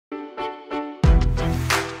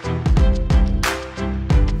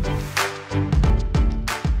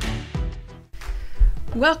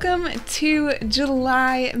Welcome to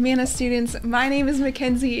July, Manna students. My name is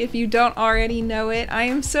Mackenzie, if you don't already know it. I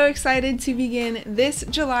am so excited to begin this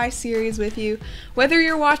July series with you. Whether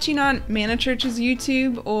you're watching on Manna Church's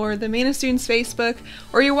YouTube or the Manna Students Facebook,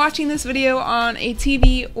 or you're watching this video on a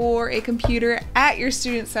TV or a computer at your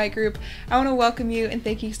student site group, I want to welcome you and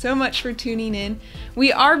thank you so much for tuning in.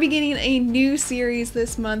 We are beginning a new series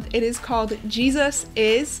this month. It is called Jesus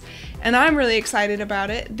Is, and I'm really excited about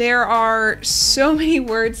it. There are so many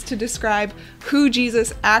words to describe who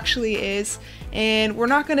Jesus actually is, and we're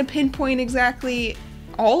not going to pinpoint exactly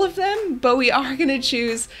all of them, but we are going to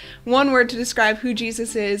choose one word to describe who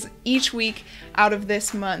Jesus is each week out of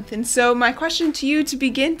this month. And so my question to you to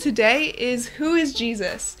begin today is, who is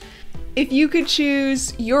Jesus? If you could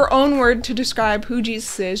choose your own word to describe who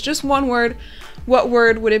Jesus is, just one word, what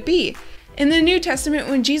word would it be? In the New Testament,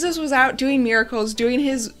 when Jesus was out doing miracles, doing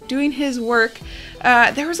his work,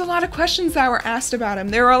 there was a lot of questions that were asked about him.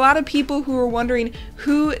 There were a lot of people who were wondering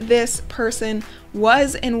who this person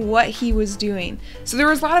was and what he was doing. So there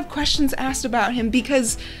was a lot of questions asked about him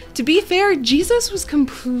because, to be fair, Jesus was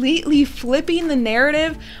completely flipping the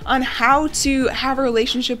narrative on how to have a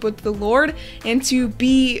relationship with the Lord and to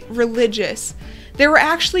be religious. There were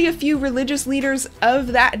actually a few religious leaders of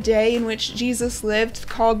that day in which Jesus lived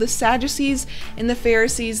called the Sadducees and the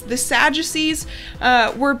Pharisees. The Sadducees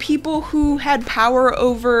were people who had power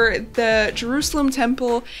over the Jerusalem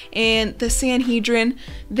temple and the Sanhedrin.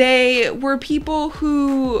 They were people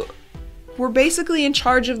who were basically in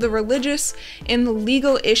charge of the religious and the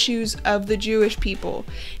legal issues of the Jewish people.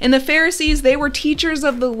 And the Pharisees, they were teachers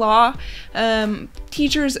of the law,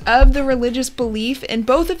 teachers of the religious belief, and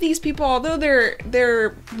both of these people, although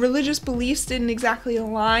their religious beliefs didn't exactly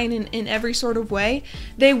align in every sort of way,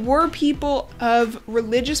 they were people of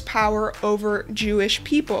religious power over Jewish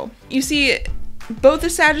people. You see, both the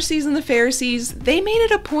Sadducees and the Pharisees, they made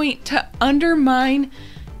it a point to undermine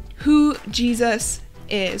who Jesus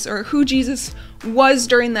is, or who Jesus was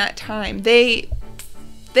during that time. They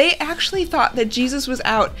actually thought that Jesus was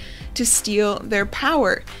out to steal their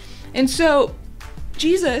power. And so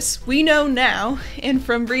Jesus, we know now, and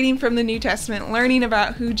from reading from the New Testament, learning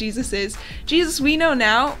about who Jesus is, Jesus, we know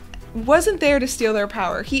now, wasn't there to steal their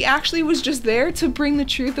power. He actually was just there to bring the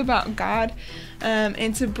truth about God,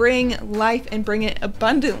 and to bring life and bring it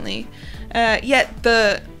abundantly. Yet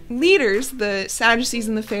the leaders, the Sadducees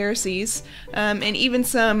and the Pharisees, and even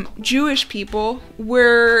some Jewish people,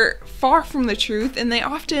 were far from the truth, and they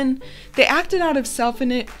acted out of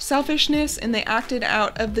selfishness, and they acted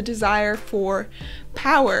out of the desire for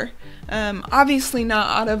power, obviously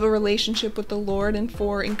not out of a relationship with the Lord and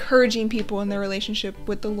for encouraging people in their relationship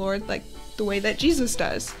with the Lord, like the way that Jesus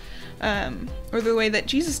does, or the way that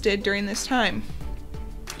Jesus did during this time.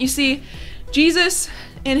 You see, Jesus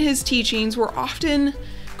and his teachings were often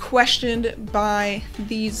questioned by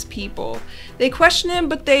these people. They questioned him,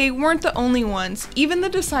 but they weren't the only ones. Even the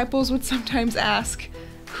disciples would sometimes ask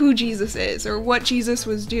who Jesus is or what Jesus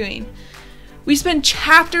was doing. We spend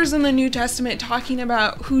chapters in the New Testament talking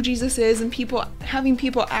about who Jesus is and having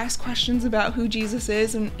people ask questions about who Jesus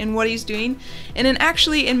is and what he's doing. And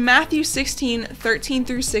in Matthew 16:13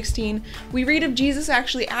 through 16, we read of Jesus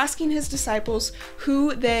actually asking his disciples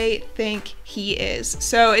who they think he is.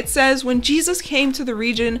 So it says, when Jesus came to the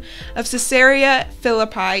region of Caesarea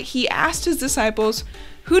Philippi, he asked his disciples,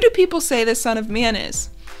 "Who do people say the Son of Man is?"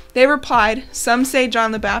 They replied, "Some say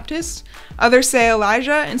John the Baptist, others say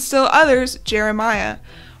Elijah, and still others Jeremiah,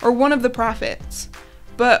 or one of the prophets.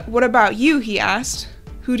 But what about you?" he asked.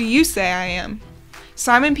 "Who do you say I am?"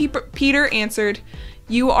 Simon Peter answered,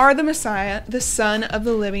 "You are the Messiah, the Son of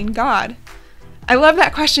the living God." I love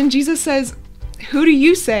that question. Jesus says, "Who do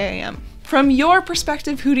you say I am?" From your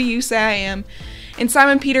perspective, who do you say I am? And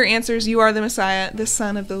Simon Peter answers, "You are the Messiah, the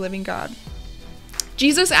Son of the living God."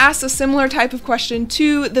 Jesus asks a similar type of question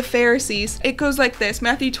to the Pharisees. It goes like this,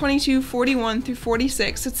 Matthew 22:41 through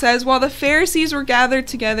 46. It says, while the Pharisees were gathered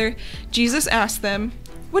together, Jesus asked them,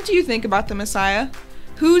 "What do you think about the Messiah?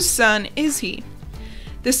 Whose son is he?"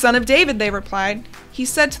 "The son of David," they replied. He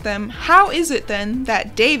said to them, "How is it then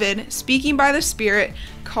that David, speaking by the Spirit,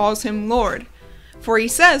 calls him Lord? For he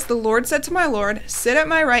says, 'The Lord said to my Lord, sit at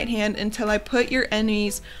my right hand until I put your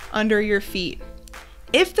enemies under your feet.'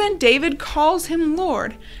 If then David calls him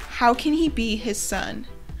Lord, how can he be his son?"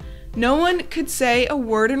 No one could say a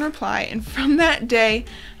word in reply, and from that day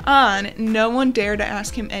on, no one dared to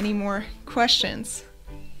ask him any more questions.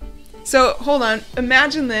 So hold on,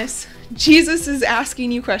 imagine this. Jesus is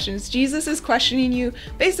asking you questions. Jesus is questioning you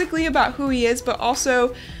basically about who he is, but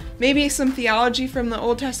also maybe some theology from the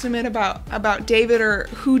Old Testament about David or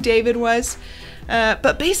who David was.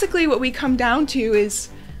 But basically what we come down to is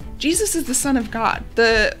Jesus is the Son of God.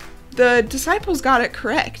 The disciples got it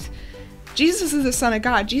correct. Jesus is the Son of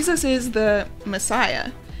God. Jesus is the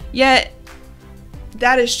Messiah. Yet,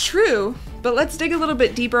 that is true, but let's dig a little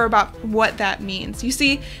bit deeper about what that means. You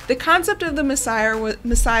see, the concept of the Messiah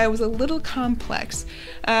was a little complex.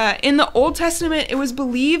 In the Old Testament, it was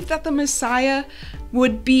believed that the Messiah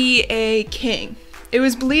would be a king. It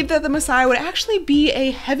was believed that the Messiah would actually be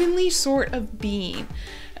a heavenly sort of being.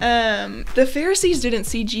 The Pharisees didn't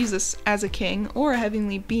see Jesus as a king or a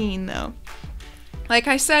heavenly being, though. Like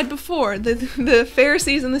I said before, the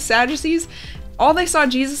Pharisees and the Sadducees, all they saw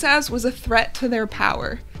Jesus as was a threat to their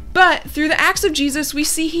power. But through the acts of Jesus, we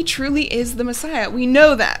see he truly is the Messiah. We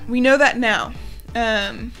know that. We know that now.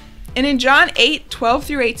 And in John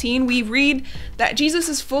 8:12-18, we read that Jesus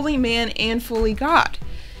is fully man and fully God.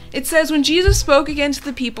 It says, when Jesus spoke again to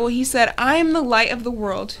the people, he said, I am the light of the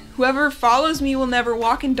world. Whoever follows me will never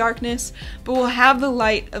walk in darkness, but will have the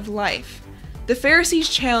light of life. The Pharisees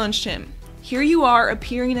challenged him. Here you are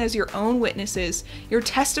appearing as your own witnesses. Your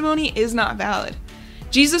testimony is not valid.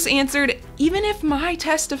 Jesus answered, even if I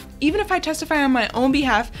testify on my own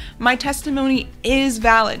behalf, my testimony is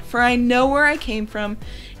valid, for I know where I came from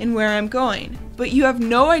and where I'm going. But you have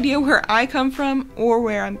no idea where I come from or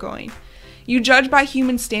where I'm going. You judge by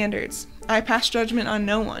human standards. I pass judgment on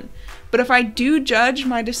no one. But if I do judge,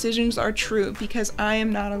 my decisions are true, because I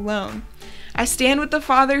am not alone. I stand with the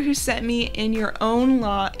Father who sent me. In your own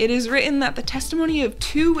law, it is written that the testimony of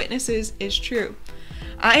 2 witnesses is true.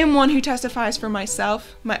 I am one who testifies for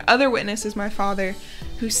myself. My other witness is my Father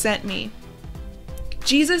who sent me.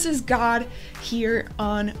 Jesus is God here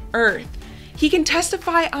on earth. He can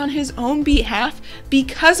testify on his own behalf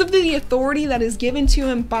because of the authority that is given to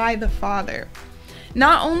him by the Father.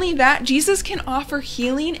 Not only that, Jesus can offer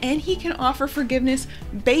healing and he can offer forgiveness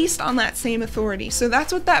based on that same authority. So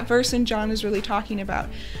that's what that verse in John is really talking about.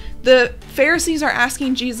 The Pharisees are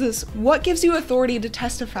asking Jesus, what gives you authority to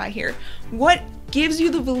testify here? What gives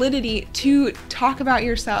you the validity to talk about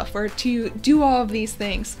yourself or to do all of these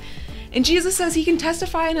things? And Jesus says he can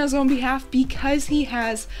testify on his own behalf because he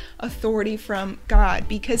has authority from God,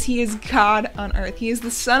 because he is God on earth. He is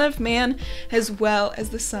the Son of Man as well as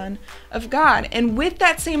the Son of God. And with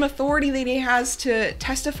that same authority that he has to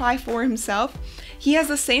testify for himself, he has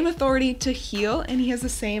the same authority to heal and he has the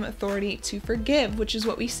same authority to forgive, which is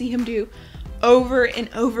what we see him do over and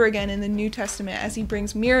over again in the New Testament as he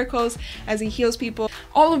brings miracles, as he heals people,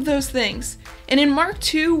 all of those things. And in Mark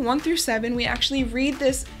 2:1-7, we actually read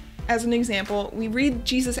this as an example. We read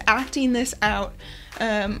Jesus acting this out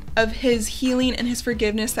of his healing and his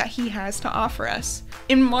forgiveness that he has to offer us.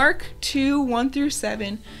 In Mark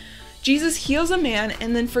 2:1-7, Jesus heals a man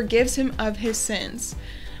and then forgives him of his sins.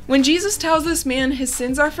 When Jesus tells this man his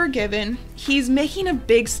sins are forgiven, he's making a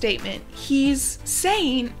big statement. He's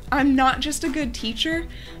saying, I'm not just a good teacher,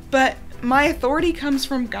 but my authority comes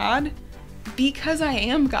from God because I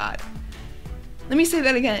am God. Let me say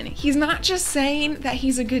that again. He's not just saying that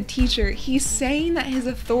he's a good teacher. He's saying that his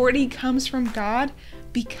authority comes from God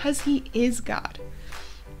because he is God.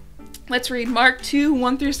 Let's read Mark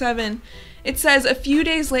 2:1-7. It says, a few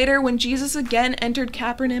days later, when Jesus again entered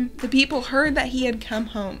Capernaum, the people heard that he had come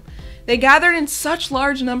home. They gathered in such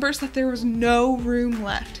large numbers that there was no room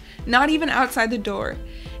left, not even outside the door.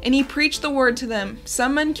 And he preached the word to them.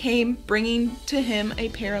 Some men came, bringing to him a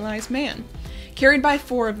paralyzed man, carried by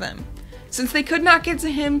 4 of them. Since they could not get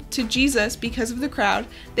to Jesus because of the crowd,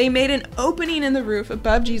 they made an opening in the roof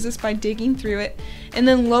above Jesus by digging through it, and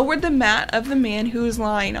then lowered the mat of the man who was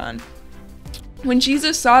lying on. When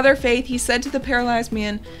Jesus saw their faith, he said to the paralyzed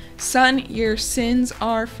man, Son, your sins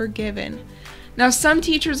are forgiven. Now some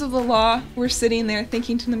teachers of the law were sitting there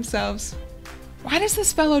thinking to themselves, why does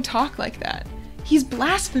this fellow talk like that? He's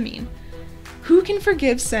blaspheming. Who can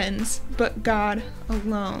forgive sins but God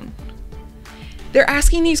alone? They're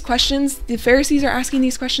asking these questions, the Pharisees are asking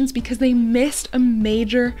these questions because they missed a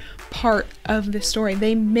major part of the story.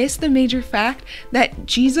 They missed the major fact that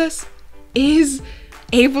Jesus is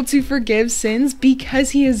able to forgive sins because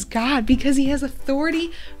he is God, because he has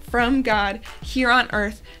authority from God here on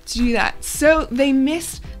earth to do that. So they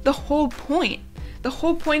missed the whole point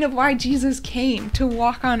of why Jesus came to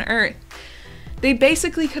walk on earth. They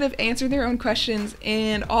basically could have answered their own questions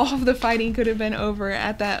and all of the fighting could have been over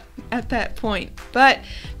at that point. But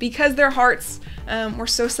because their hearts were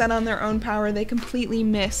so set on their own power, they completely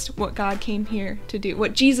missed what God came here to do,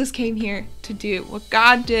 what Jesus came here to do, what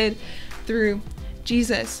God did through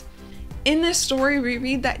Jesus. In this story, we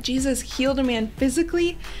read that Jesus healed a man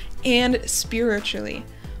physically and spiritually.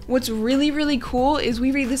 what's really, really cool is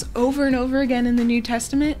we read this over and over again in the New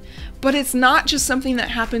Testament, but it's not just something that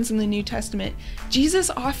happens in the New Testament. Jesus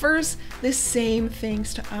offers the same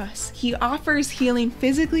things to us. He offers healing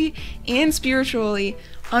physically and spiritually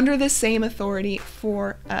under the same authority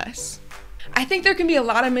for us. I think there can be a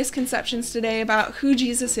lot of misconceptions today about who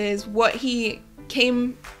Jesus is, what he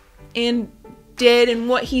came and did, and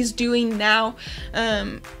what he's doing now.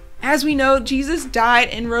 As we know, Jesus died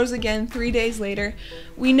and rose again 3 days later.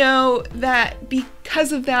 We know that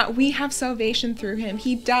because of that, we have salvation through him.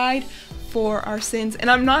 He died for our sins.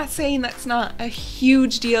 And I'm not saying that's not a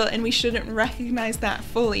huge deal and we shouldn't recognize that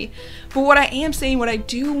fully. But what I am saying, what I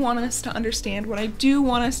do want us to understand, what I do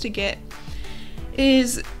want us to get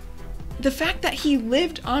is the fact that he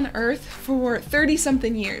lived on earth for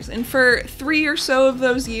 30-something years. And for 3 or so of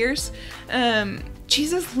those years,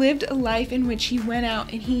 Jesus lived a life in which he went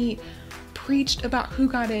out and he preached about who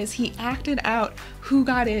God is. He acted out who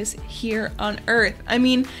God is here on earth. I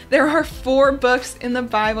mean, there are 4 books in the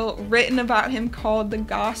Bible written about him called the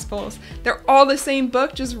Gospels. They're all the same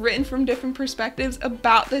book, just written from different perspectives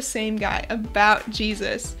about the same guy, about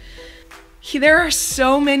Jesus. There are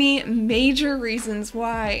so many major reasons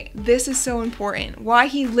why this is so important, why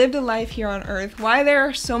he lived a life here on earth, why there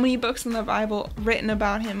are so many books in the Bible written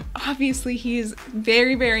about him. Obviously, he is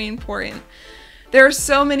very, very important. There are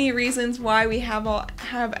so many reasons why we have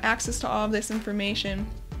access to all of this information,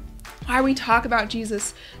 why we talk about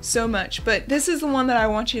Jesus so much. But this is the one that I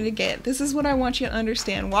want you to get. This is what I want you to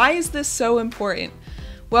understand. Why is this so important?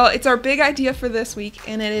 Well, it's our big idea for this week,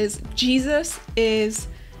 and it is Jesus is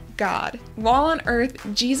God. While on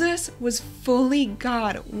earth, Jesus was fully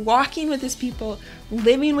God, walking with his people,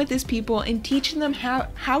 living with his people, and teaching them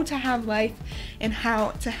how to have life and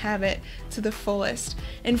how to have it to the fullest.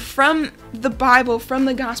 And from the Bible, from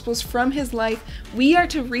the Gospels, from his life, we are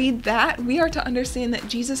to read that. We are to understand that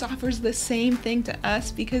Jesus offers the same thing to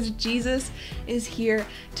us because Jesus is here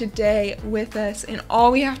today with us. And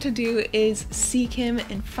all we have to do is seek him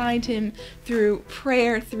and find him through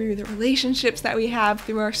prayer, through the relationships that we have,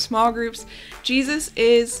 through our small groups. Jesus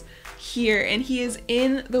is here and he is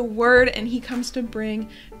in the Word and he comes to bring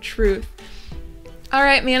truth. All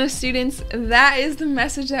right, Manna students, that is the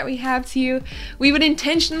message that we have to you. We would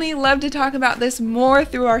intentionally love to talk about this more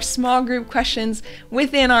through our small group questions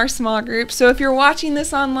within our small group. So if you're watching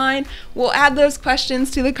this online, we'll add those questions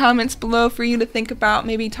to the comments below for you to think about,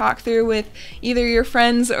 maybe talk through with either your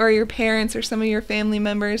friends or your parents or some of your family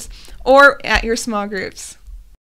members or at your small groups.